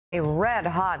A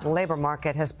red-hot labor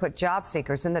market has put job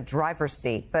seekers in the driver's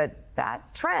seat, but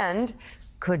that trend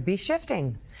could be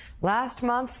shifting. Last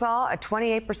month saw a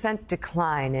 28%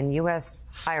 decline in U.S.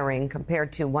 hiring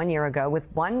compared to 1 year ago, with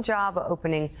one job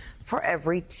opening for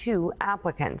every 2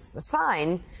 applicants, a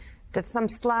sign that some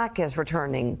slack is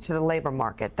returning to the labor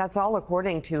market. That's all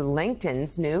according to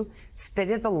LinkedIn's new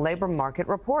State of the Labor Market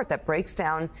report that breaks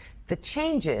down the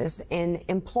changes in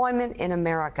employment in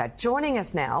America. Joining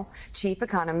us now, Chief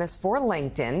Economist for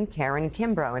LinkedIn, Karen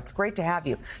Kimbrough. It's great to have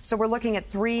you. So we're looking at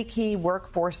 3 key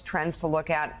workforce trends to look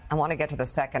at. I want to get to the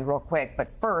second real quick,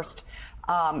 but first,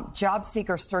 job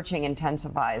seeker searching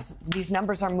intensifies. These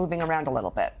numbers are moving around a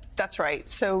little bit. That's right.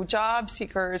 So job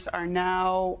seekers are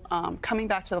now coming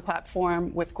back to the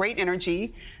platform with great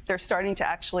energy. They're starting to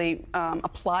actually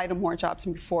apply to more jobs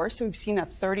than before. So we've seen a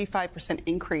 35%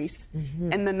 increase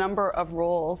in the number of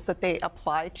roles that they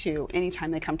apply to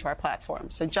anytime they come to our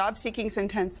platform. So job seeking is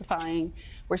intensifying.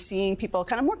 We're seeing people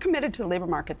kind of more committed to the labor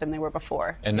market than they were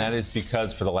before. And that is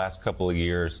because for the last couple of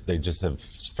years, they just have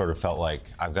sort of felt like,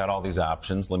 I've got all these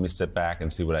options, let me sit back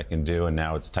and see what I can do. And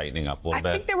now it's tightening up a little bit.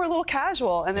 I think they were a little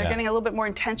casual, and they're getting a little bit more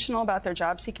intentional about their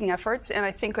job seeking efforts. And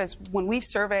I think when we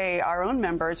survey our own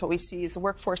members, what we see is the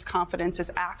workforce confidence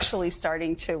is actually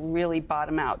starting to really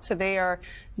bottom out. So they are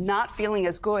not feeling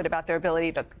as good about their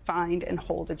ability to find and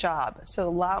hold a job. So a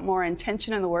lot more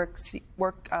intention in the work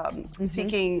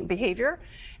seeking behavior.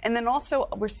 And then also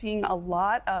we're seeing a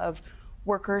lot of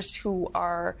workers who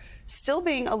are still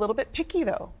being a little bit picky,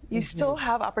 though. You still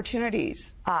have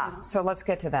opportunities. So let's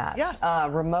get to that.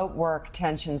 Remote work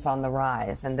tensions on the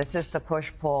rise. And this is the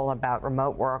push-pull about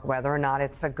remote work, whether or not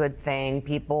it's a good thing.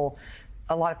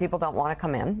 A lot of people don't want to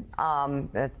come in.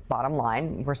 Bottom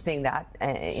line, we're seeing that,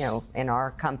 in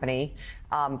our company,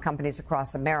 companies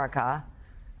across America.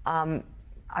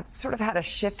 I've sort of had a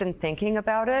shift in thinking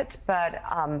about it, but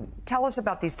tell us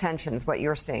about these tensions, what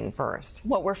you're seeing first.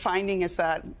 What we're finding is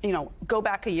that, go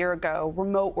back a year ago,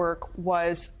 remote work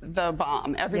was the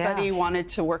bomb. Everybody wanted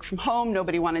to work from home.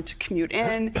 Nobody wanted to commute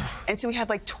in. And so we had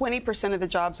like 20% of the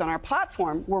jobs on our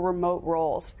platform were remote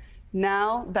roles.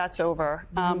 Now that's over.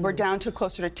 We're down to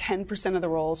closer to 10% of the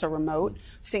roles are remote,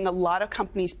 seeing a lot of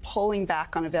companies pulling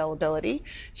back on availability.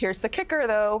 Here's the kicker,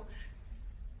 though.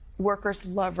 Workers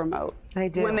love remote. They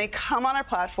do. When they come on our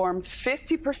platform,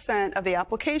 50% of the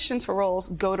applications for roles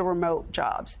go to remote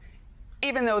jobs,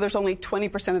 even though there's only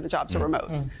 20% of the jobs are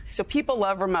remote. So people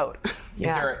love remote.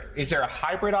 Is there a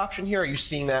hybrid option here? Are you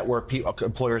seeing that where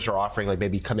employers are offering, like,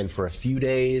 maybe come in for a few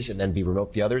days and then be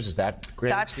remote the others? Is that great?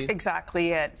 That's exactly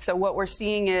it. So what we're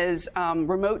seeing is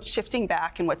remote shifting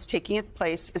back, and what's taking its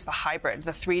place is the hybrid,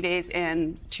 the 3 days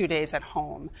in, 2 days at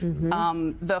home.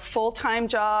 The full-time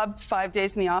job, 5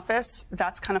 days in the office,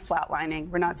 that's kind of flatlining.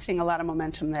 We're not seeing a lot of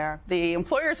momentum there. The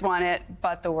employers want it,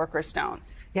 but the workers don't.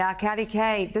 Yeah, Katty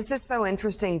K, this is so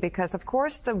interesting because, of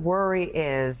course, the worry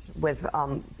is with,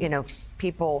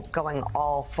 people going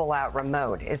all full-out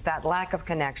remote is that lack of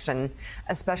connection,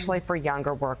 especially for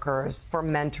younger workers, for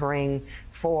mentoring,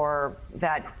 for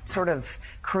that sort of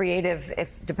creative,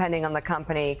 depending on the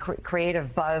company,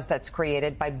 creative buzz that's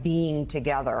created by being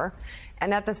together.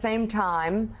 And at the same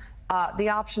time, the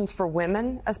options for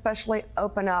women especially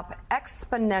open up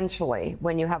exponentially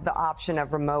when you have the option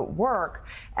of remote work.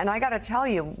 And I got to tell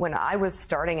you, when I was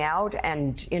starting out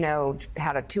and,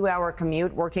 had a 2-hour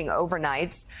commute working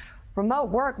overnights, remote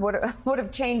work would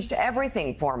have changed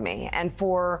everything for me and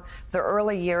for the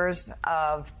early years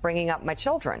of bringing up my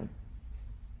children.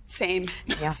 Same.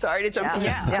 Sorry to jump in. Go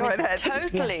ahead.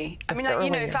 Totally. I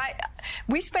mean,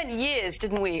 we spent years,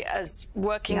 didn't we, as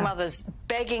working mothers,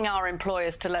 begging our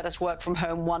employers to let us work from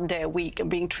home 1 day a week and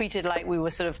being treated like we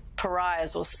were sort of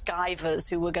pariahs or skivers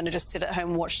who were going to just sit at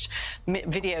home and watch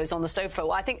videos on the sofa.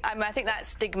 Well, I think that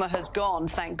stigma has gone,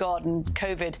 thank God, and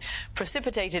COVID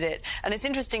precipitated it. And it's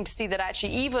interesting to see that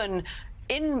actually even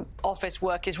in-office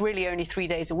work is really only 3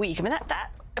 days a week. I mean,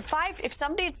 if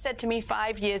somebody had said to me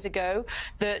 5 years ago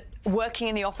that working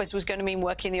in the office was going to mean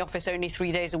working in the office only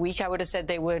 3 days a week, I would have said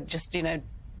they were just,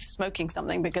 smoking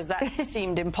something, because that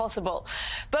seemed impossible.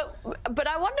 But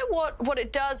I wonder what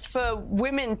it does for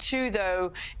women too,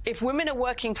 though. If women are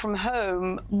working from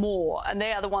home more, and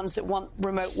they are the ones that want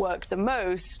remote work the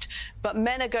most, but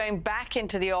men are going back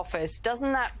into the office,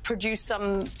 doesn't that produce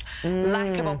some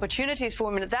lack of opportunities for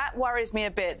women? That worries me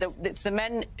a bit, that it's the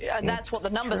men, and that's what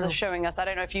the numbers are showing us. I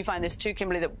don't know if you find this too,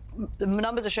 Kimberly, that the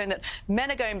numbers are showing that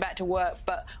men are going back to work,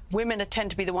 but women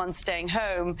tend to be the ones staying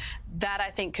home. That,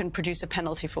 I think, can produce a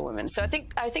penalty for women. So I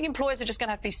think employers are just going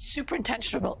to have to be super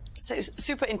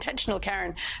intentional,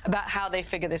 Karen, about how they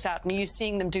figure this out. And are you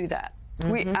seeing them do that?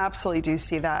 We absolutely do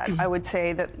see that. I would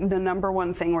say that the number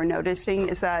one thing we're noticing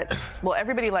is that, well,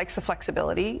 everybody likes the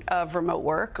flexibility of remote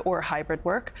work or hybrid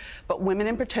work, but women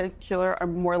in particular are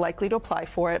more likely to apply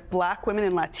for it. Black women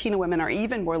and Latina women are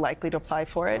even more likely to apply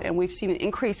for it, and we've seen an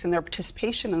increase in their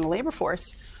participation in the labor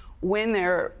force when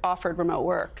they're offered remote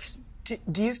work.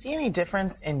 Do you see any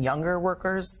difference in younger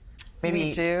workers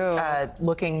maybe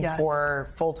looking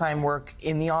for full-time work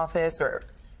in the office, or?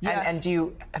 Yes.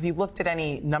 And have you looked at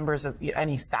any numbers of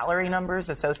any salary numbers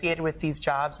associated with these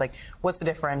jobs? Like, what's the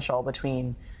differential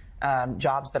between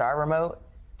jobs that are remote?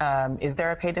 Is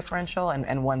there a pay differential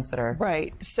and ones that are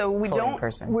So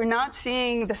we're not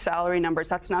seeing the salary numbers.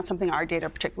 That's not something our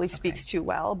data particularly speaks to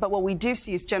well. But what we do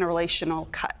see is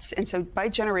generational cuts. And so by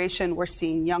generation, we're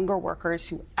seeing younger workers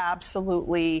who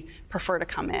absolutely prefer to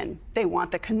come in. They want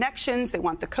the connections, they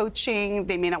want the coaching.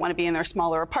 They may not want to be in their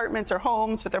smaller apartments or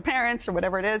homes with their parents or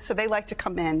whatever it is. So they like to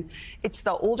come in. It's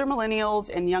the older millennials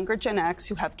and younger Gen X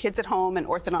who have kids at home and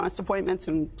orthodontist appointments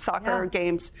and soccer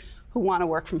games who want to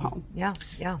work from home.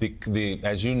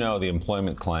 As you know, the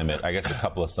employment climate, I guess a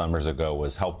couple of summers ago,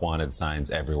 was help wanted signs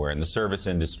everywhere. In the service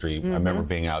industry, I remember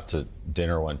being out to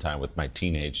dinner one time with my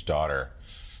teenage daughter,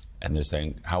 and they're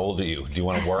saying, "How old are you? Do you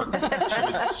want to work?"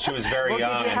 She was very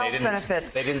young, and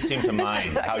they didn't seem to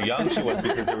mind how young she was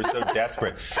because they were so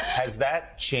desperate. Has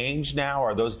that changed now?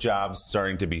 Are those jobs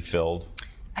starting to be filled?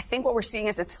 I think what we're seeing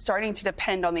is it's starting to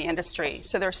depend on the industry.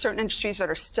 So there are certain industries that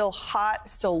are still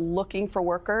hot, still looking for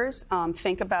workers.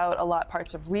 Think about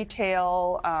parts of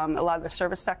retail, a lot of the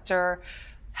service sector.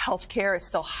 Healthcare is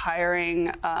still hiring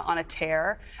on a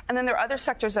tear. And then there are other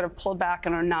sectors that have pulled back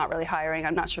and are not really hiring.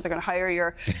 I'm not sure they're going to hire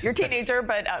your teenager,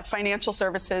 but financial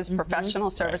services, professional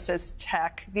services,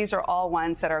 tech, these are all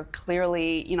ones that are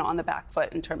clearly, on the back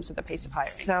foot in terms of the pace of hiring.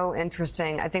 So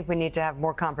interesting. I think we need to have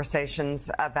more conversations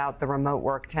about the remote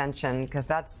work tension, because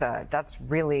that's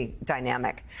really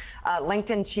dynamic.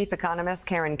 LinkedIn chief economist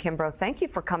Karen Kimbrough, thank you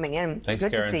for coming in. Thanks,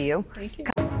 Good Karen. to see you. Thank you.